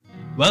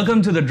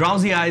Welcome to the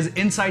Drowsy Eyes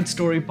Inside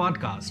Story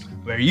podcast,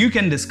 where you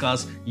can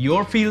discuss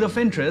your field of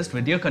interest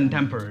with your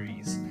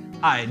contemporaries.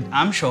 Hi,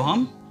 I'm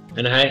Shoham.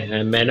 And hi,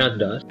 I'm Manav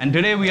Das. And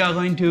today we are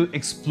going to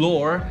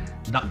explore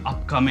the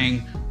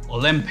upcoming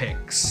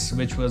Olympics,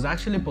 which was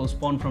actually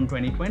postponed from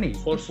 2020.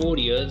 For 4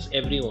 years,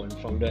 everyone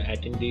from the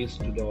attendees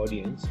to the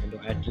audience and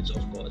the athletes,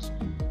 of course,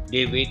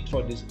 they wait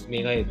for this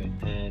mega event,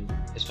 and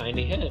it's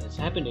finally here. It's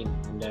happening,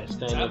 and that's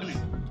time it's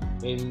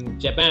in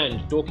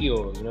Japan,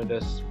 Tokyo.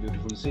 This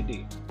beautiful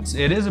city.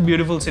 It is a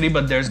beautiful city,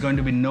 but there's going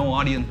to be no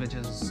audience, which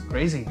is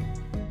crazy.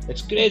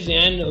 It's crazy,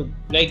 and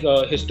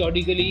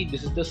historically,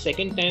 this is the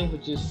second time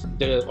which is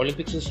the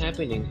Olympics is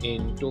happening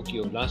in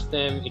Tokyo. Last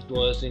time it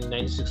was in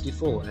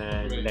 1964,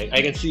 and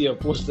I can see a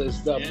poster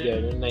is up there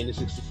in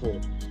 1964.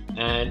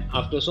 And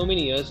after so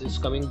many years, it's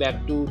coming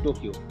back to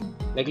Tokyo.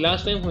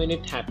 Last time when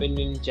it happened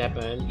in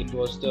Japan, it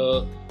was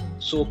the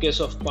showcase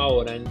of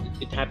power, and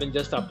it happened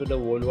just after the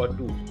World War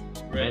II.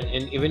 Right.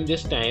 And even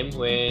this time,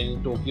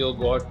 when Tokyo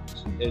got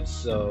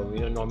its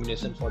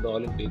nomination for the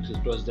Olympics,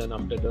 it was done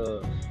after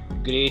the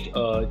great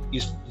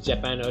East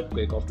Japan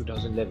earthquake of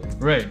 2011.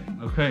 Right.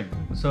 Okay.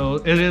 So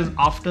it is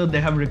after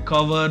they have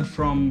recovered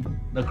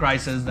from the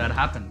crisis that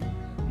happened.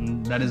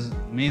 That is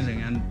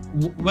amazing. And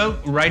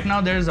right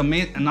now there is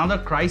another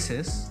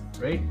crisis.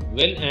 Right.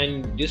 Well,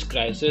 and this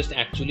crisis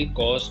actually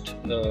cost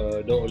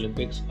the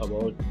Olympics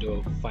about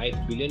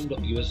 $5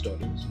 billion US.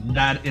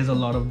 That is a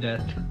lot of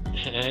debt.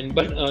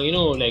 But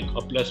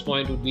a plus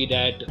point would be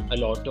that a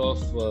lot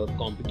of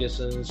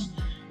competitions,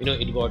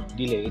 it got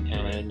delayed,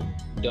 and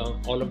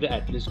all of the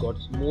athletes got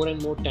more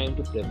and more time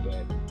to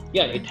prepare.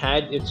 Yeah, it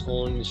had its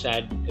own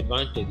sad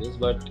advantages,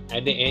 but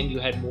at the end you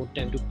had more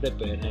time to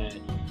prepare,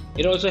 and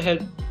it also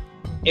helped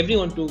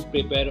everyone to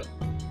prepare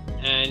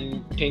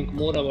and think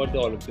more about the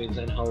Olympics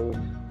and how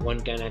one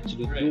can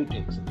actually do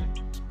things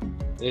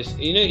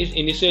in it.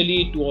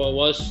 Initially it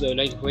was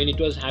when it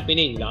was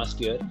happening last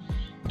year,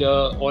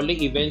 all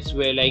the events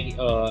were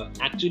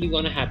actually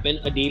gonna happen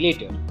a day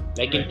later.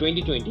 In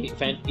 2020,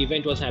 if an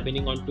event was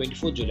happening on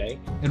 24th July,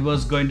 it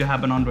was going to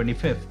happen on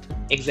 25th.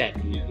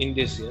 Exactly, in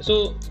this year.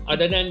 So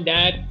other than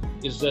that,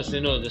 it's just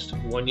just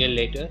 1 year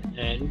later,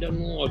 and we don't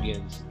know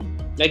audience.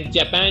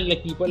 Japan,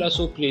 people are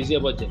so crazy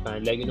about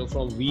Japan.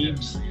 From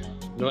weebs,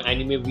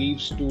 anime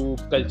weebs to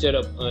culture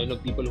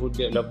of people who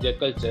love their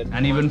culture,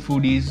 and even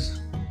foodies.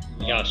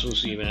 Yeah,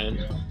 sushi, man.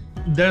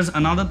 There's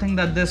another thing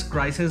that this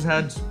crisis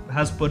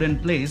has put in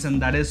place,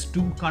 and that is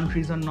 2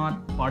 countries are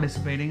not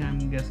participating,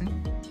 I'm guessing.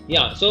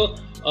 Yeah, so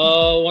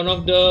one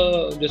of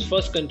this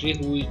first country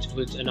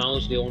which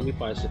announced they won't be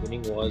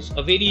participating was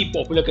a very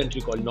popular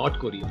country called North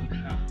Korea.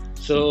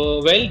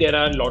 So, there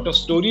are a lot of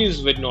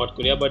stories with North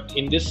Korea, but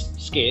in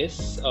this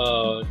case,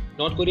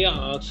 North Korea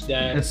asked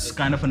that... It's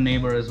kind of a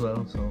neighbor as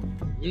well, so...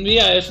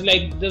 Yeah, it's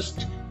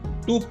just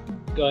two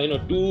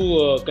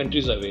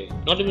countries away.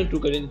 Not even 2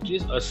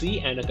 countries, a sea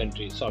and a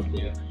country, South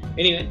Korea.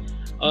 Anyway,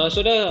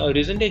 so the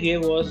reason they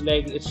gave was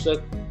it's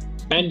a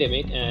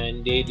pandemic,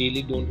 and they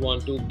really don't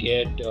want to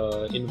get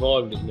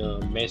involved in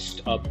a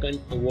messed up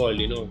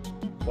world,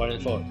 for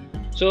and for.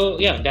 So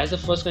that's the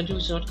first country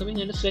which is not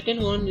coming, and the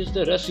second one is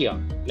the Russia.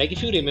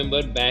 If you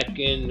remember back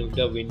in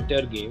the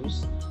Winter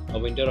Games,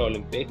 Winter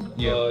Olympic,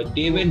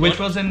 which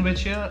was in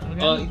which year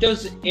again? It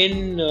was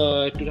in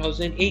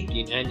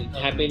 2018, and it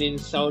happened in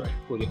South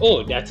Korea.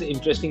 Oh, that's an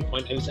interesting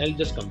point. I'll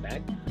just come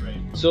back. Right.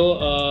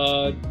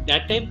 So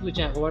that time,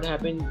 what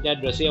happened,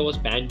 that Russia was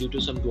banned due to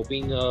some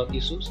doping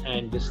issues,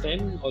 and this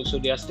time also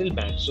they are still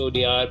banned. So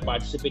they are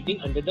participating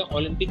under the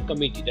Olympic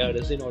Committee, the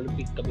Russian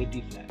Olympic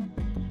Committee flag.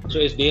 So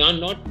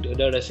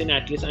the Russian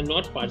athletes are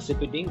not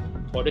participating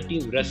for the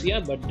team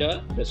Russia, but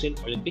the Russian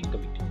Olympic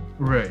Committee.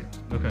 Right.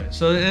 Okay.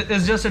 So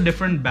it's just a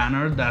different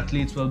banner. The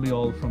athletes will be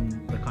all from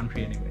the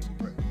country anyway.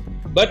 Right.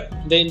 But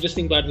the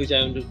interesting part which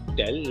I want to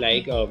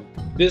tell,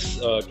 this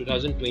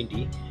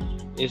 2020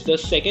 is the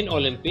second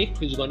Olympic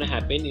which is going to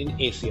happen in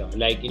Asia,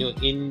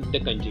 in the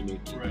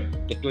continuity.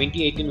 Right. The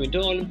 2018 Winter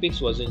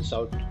Olympics was in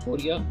South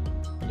Korea,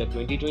 the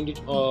 2020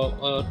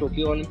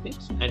 Tokyo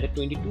Olympics, and the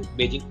 22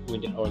 Beijing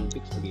Winter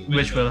Olympics again.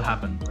 Which will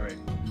happen. Right.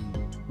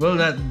 Well,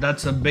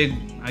 that's a big,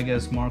 I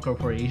guess, marker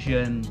for Asia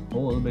in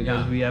whole,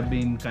 because we have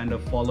been kind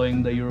of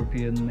following the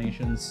European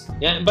nations.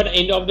 Yeah, but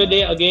end of the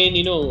day, again,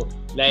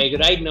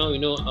 right now,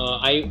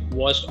 I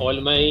watched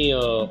all my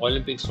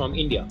Olympics from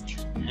India,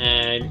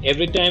 and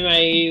every time I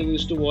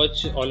used to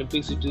watch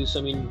Olympics, it is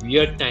some in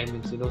weird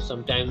timings,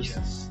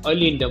 sometimes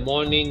early in the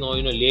morning or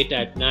late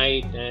at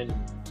night, and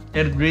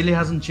it really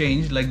hasn't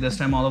changed. This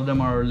time, all of them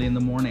are early in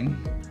the morning.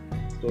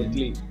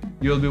 Totally.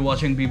 You'll be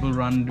watching people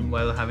run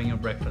while having your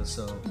breakfast,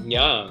 so...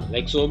 Yeah,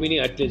 so many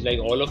athletes,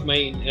 all of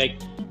my...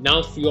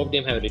 now few of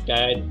them have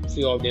retired,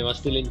 few of them are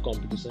still in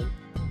competition.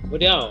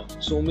 But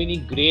so many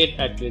great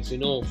athletes,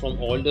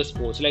 from all the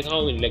sports.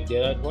 How many?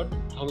 There are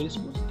how many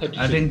sports? 33.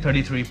 I think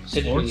 33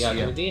 sports,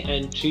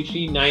 and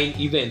 339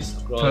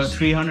 events across...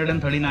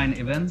 339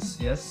 events,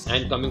 yes.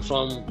 And coming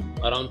from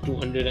around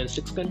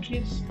 206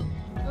 countries?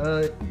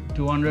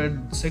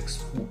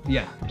 206,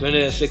 yeah.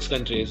 206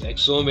 countries, like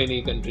so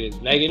many countries.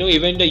 Like,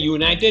 even the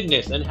United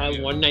Nations have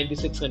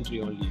 196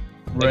 country only.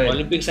 Like, Right.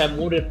 Olympics have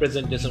more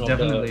representation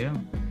Definitely, of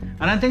yeah.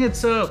 And I think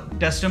it's a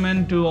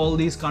testament to all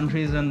these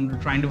countries and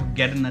trying to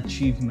get an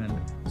achievement.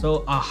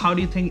 So how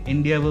do you think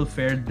India will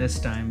fare this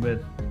time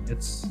with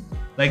its,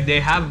 like they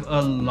have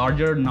a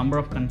larger number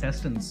of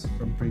contestants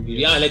from previous.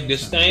 Yeah, like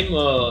this time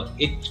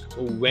it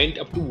went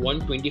up to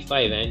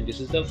 125, and this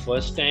is the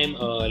first time,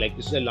 like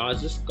this is the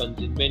largest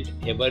contingent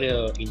ever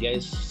India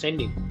is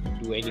sending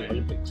to any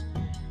Olympics.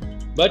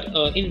 But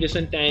in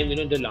recent time,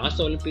 the last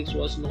Olympics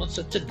was not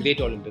such a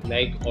great Olympic.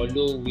 Like,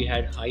 although we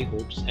had high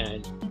hopes,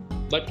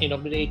 but end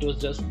of the day it was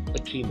just a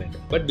 3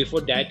 medal. But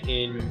before that,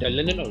 in the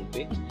London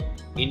Olympics,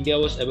 India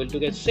was able to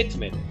get 6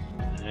 medals.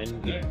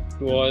 And it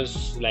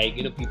was like,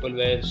 people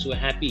were so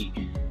happy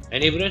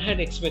and everyone had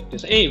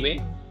expectations.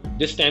 Anyway,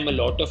 this time a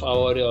lot of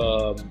our,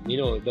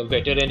 the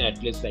veteran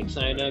athletes like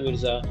Saina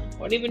Mirza,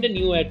 or even the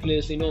new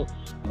athletes,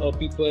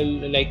 people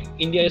like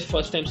India is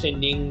first time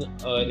sending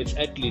its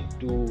athlete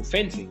to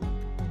fencing.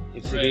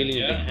 It's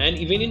really, and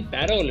even in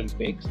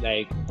Paralympics,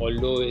 like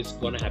although it's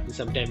gonna happen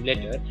sometime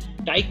later,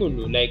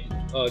 Taekwondo, like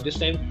this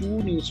time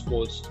 2 new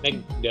sports, like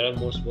there are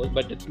more sports,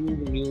 but the 2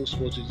 new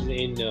sports which is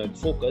in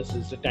focus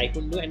is the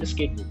Taekwondo and the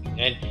skateboarding.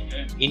 And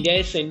India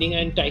is sending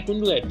an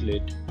Taekwondo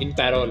athlete in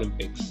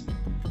Paralympics.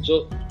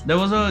 So there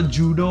was a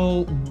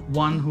judo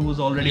one who was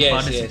already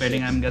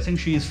participating. Yes. I'm guessing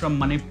she's from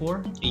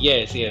Manipur.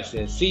 Yes.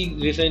 She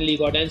recently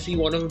got, and she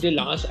one of the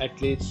last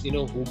athletes,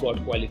 who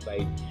got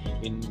qualified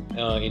in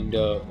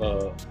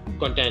the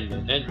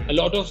contentment. And a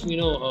lot of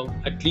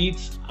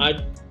athletes are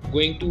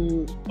going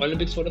to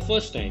Olympics for the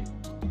first time.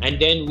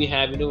 And then we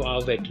have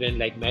our veteran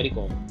like Mary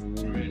Kom,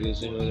 who is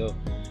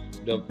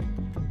the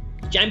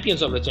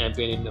champions of the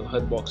champion in her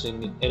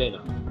boxing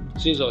arena.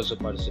 She's also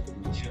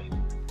participating this time.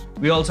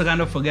 We also kind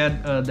of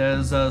forget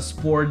there's a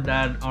sport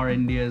that our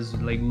India is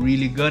like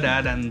really good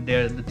at, and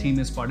the team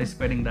is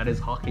participating. That is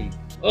hockey.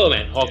 Oh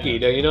man, hockey!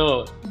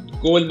 The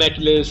gold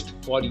medalist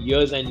for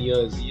years and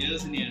years.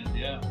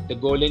 Yeah. The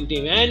golden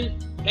team, and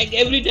like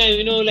every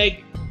time,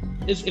 like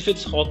if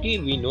it's hockey,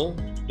 we know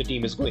the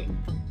team is going.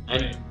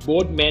 And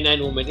both men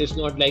and women, it's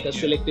not like a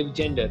selective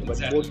gender, but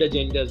both the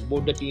genders,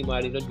 both the team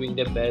are doing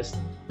their best.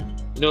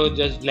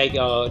 Just like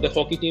the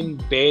hockey team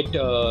beat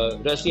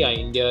Russia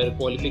in their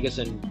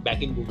qualification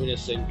back in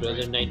Bhubaneswar in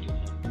 2019.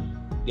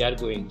 They are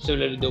going.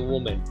 Similarly, the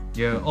women.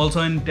 Yeah.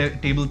 Also in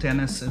table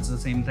tennis, it's the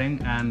same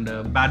thing.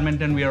 And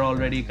badminton, we are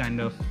already kind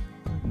of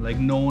like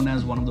known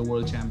as one of the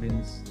world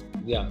champions.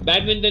 Yeah,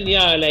 badminton.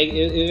 Yeah, like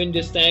even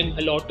this time,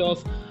 a lot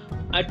of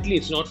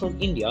athletes, not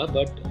from India,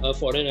 but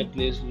foreign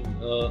athletes,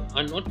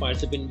 are not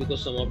participating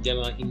because some of them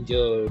are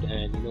injured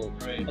and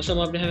or some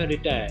of them have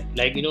retired.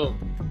 Like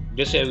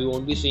this year we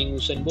won't be seeing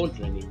Usain Bolt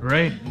running.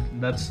 Right.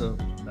 That's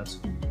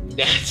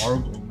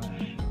horrible,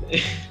 man.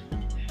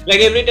 Like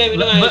every time,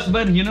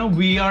 but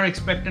we are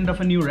expectant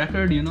of a new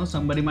record.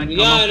 Somebody might come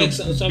up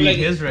to beat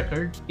his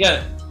record.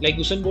 Yeah, like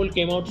Usain Bolt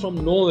came out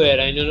from nowhere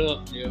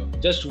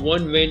and just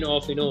one win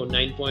of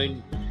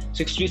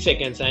 9.63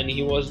 seconds, and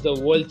he was the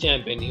world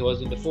champion. He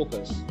was in the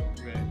focus.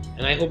 Right.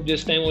 And I hope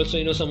this time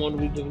also someone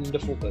will be in the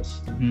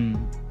focus.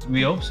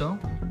 We hope so.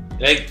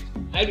 Like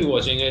I'll be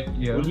watching it.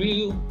 Yeah. Would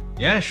you?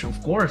 Yes,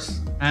 of course.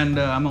 And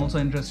I'm also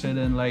interested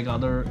in like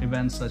other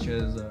events such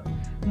as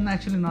I'm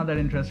actually not that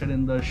interested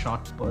in the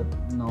shot put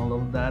and all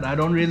of that. I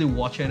don't really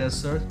watch it as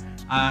such.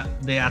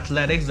 The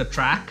athletics, the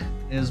track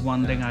is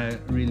one thing I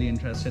really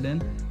interested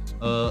in.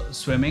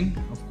 Swimming,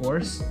 of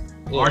course.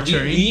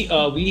 Archery.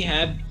 We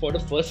have for the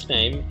first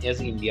time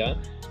as India,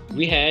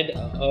 we had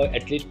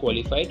athlete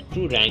qualified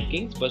through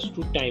rankings but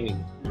through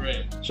timing.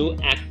 Right. So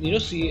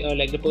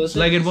like the person.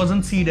 Like it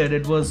wasn't seeded,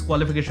 it was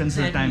qualification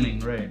through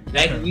timing, right?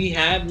 Like we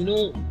have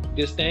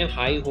this time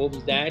high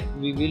hopes that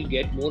we will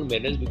get more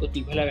medals because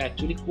people have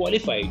actually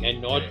qualified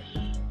and not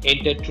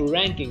entered through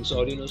rankings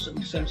or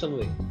some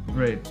way.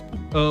 Right.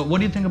 What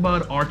do you think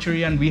about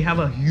archery? And we have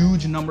a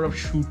huge number of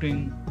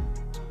shooting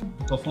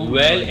performers.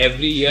 Well,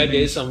 every year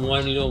there is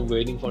someone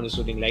waiting for the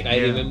shooting. Like I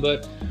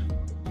remember,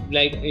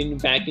 like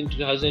back in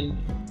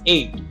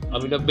 2008,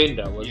 Amitav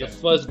Bindra was the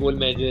first gold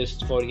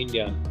medalist for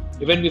India.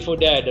 Even before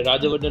that,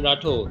 Rajavardhan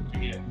Rathore.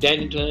 Then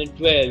in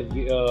 2012,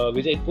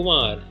 Vijay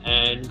Kumar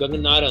and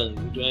Gagan Narang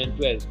in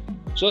 2012.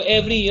 So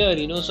every year,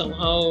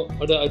 somehow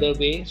or the other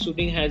way,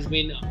 shooting has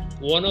been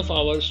one of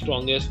our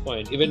strongest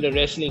points. Even the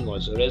wrestling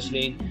also.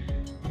 Wrestling,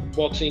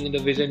 boxing, the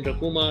Vijendra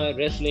Kumar,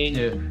 wrestling.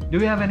 Yeah. Do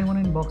we have anyone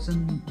in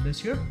boxing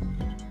this year?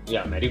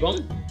 Yeah, Mary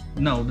Kom?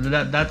 No,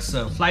 that's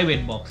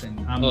flyweight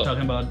boxing. I'm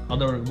talking about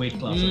other weight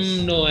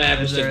classes. No, I have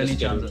to Is there any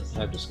schedule. chances?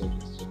 I have to schedule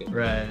this. Okay.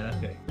 Right,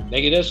 okay.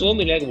 Like there's so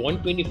many, like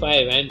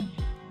 125, and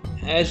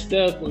as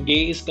the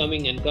day is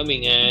coming and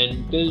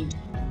till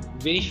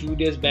very few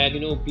days back,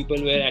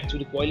 people were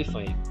actually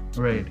qualifying.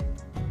 Right.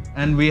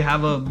 And we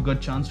have a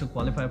good chance to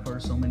qualify for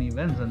so many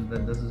events, and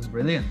this is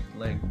brilliant.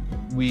 Like,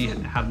 we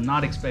have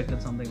not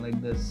expected something like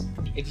this.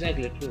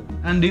 Exactly, true.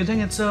 And do you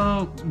think it's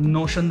a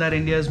notion that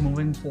India is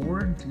moving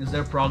forward? Is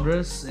there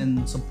progress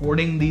in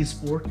supporting these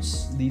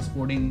sports, these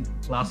sporting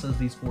classes,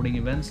 these sporting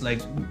events?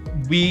 Like,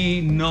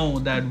 we know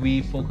that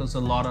we focus a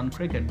lot on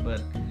cricket,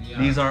 but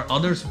these are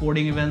other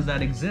sporting events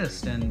that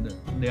exist and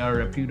they are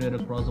reputed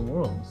across the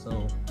world.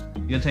 So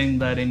you think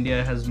that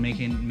India has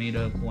made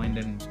a point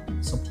in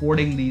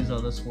supporting these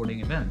other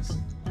sporting events?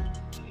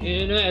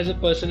 As a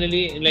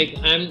personally, like,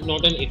 I'm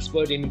not an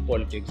expert in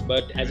politics,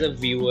 but as a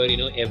viewer,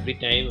 every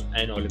time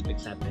an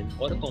Olympics happened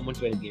or a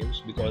Commonwealth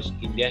Games, because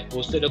India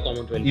hosted a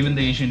Commonwealth Even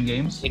the Asian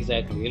Games?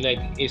 Exactly. Like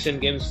Asian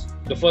Games,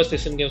 the first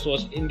Asian Games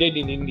was indeed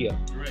in India.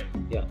 Right.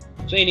 Yeah.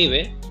 So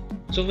anyway,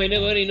 so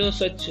whenever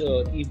such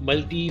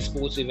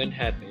multi-sports event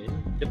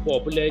happen, the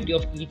popularity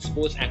of each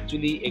sports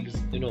actually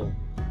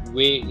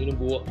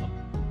go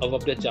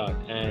above the chart.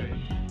 And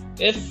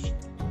if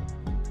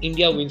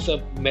India wins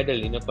a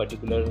medal in a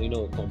particular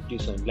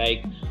competition,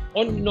 like,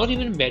 or not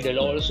even medal,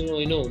 also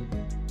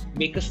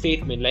make a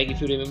statement. Like,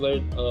 if you remember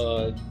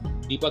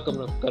Deepa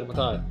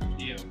Karmakar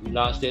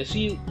last year,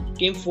 she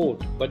came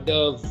fourth, but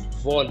the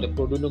vault, the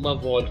Produnuma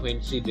vault,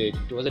 when she did,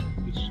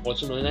 it's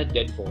also known as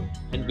dead vault,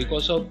 and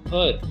because of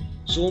her,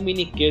 so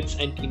many kids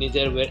and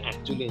teenagers were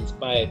actually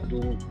inspired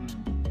to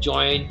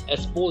join a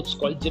sports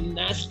called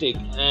gymnastic,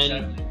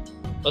 and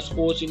a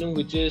sports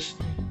which is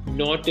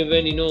not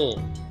even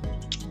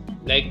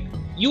like,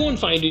 you won't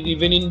find it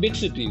even in big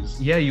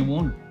cities. Yeah, you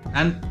won't.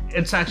 And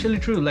it's actually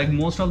true. Like,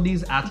 most of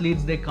these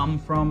athletes, they come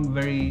from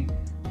very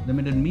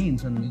limited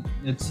means, and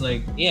it's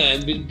like, yeah,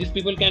 and these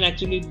people can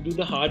actually do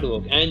the hard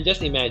work. And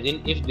just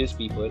imagine if these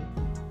people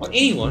or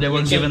anyone, they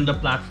were given the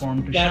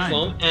platform to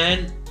shine.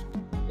 And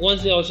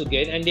once they also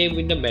get and they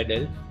win the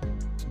medal,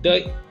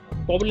 the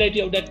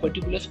popularity of that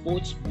particular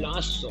sports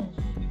blasts off.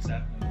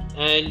 Exactly.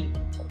 And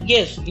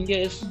yes, India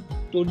is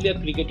totally a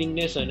cricketing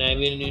nation. I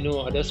mean,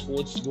 other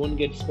sports don't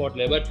get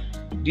spotlight, but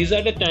these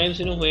are the times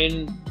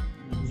when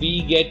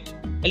we get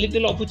a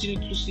little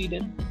opportunity to see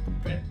them.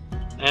 Right.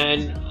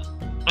 And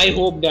I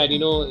hope that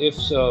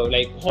if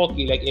like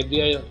hockey, like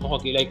every other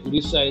hockey, like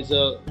Odisha is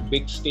a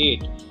big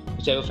state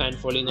which have a fan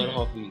following on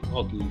hockey.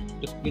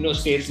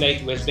 States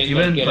like West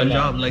Bengal, even Kerala,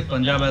 Punjab, like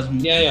Punjab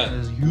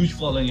has huge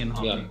following in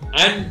hockey. Yeah.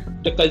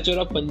 And the culture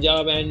of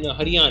Punjab and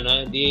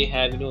Haryana, they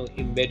have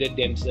embedded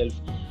themselves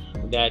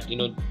that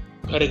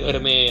घर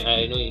घर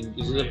में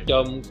this is a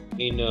term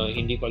in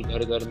Hindi called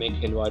घर घर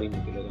में खिलवाड़ी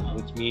निकलेगा,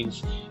 which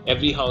means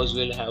every house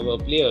will have a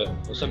player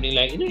or something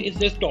like it's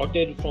just taught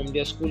from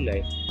their school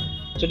life.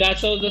 So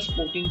that's how the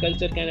sporting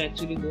culture can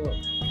actually go up.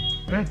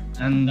 Right,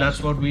 and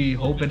that's what we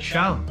hope it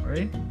shall,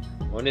 right?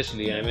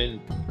 Honestly, I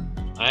mean,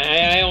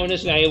 I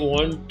honestly, I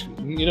want,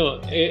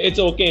 it's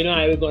okay,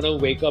 I was gonna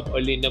wake up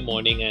early in the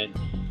morning and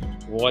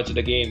watch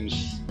the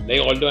games. Like,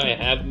 although I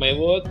have my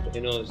work,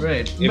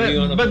 right,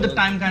 but the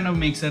time kind of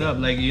makes it up.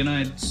 Like,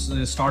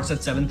 it starts at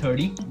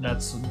 7:30.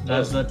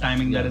 That's the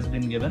timing that has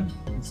been given,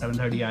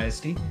 7:30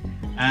 IST.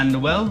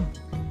 And well,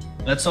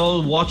 let's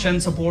all watch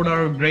and support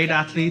our great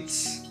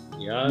athletes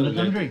in the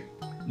country.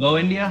 Go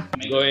India!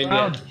 Go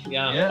India!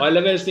 Yeah, all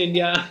the best,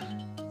 India!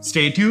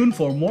 Stay tuned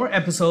for more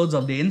episodes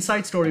of the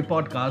Inside Story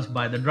podcast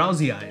by the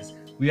Drowsy Eyes.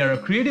 We are a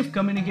creative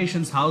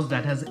communications house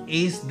that has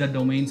aced the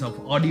domains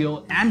of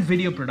audio and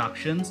video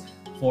productions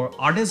for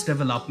artist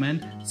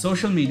development,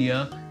 social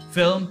media,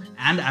 film,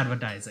 and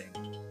advertising.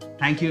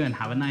 Thank you and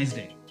have a nice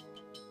day.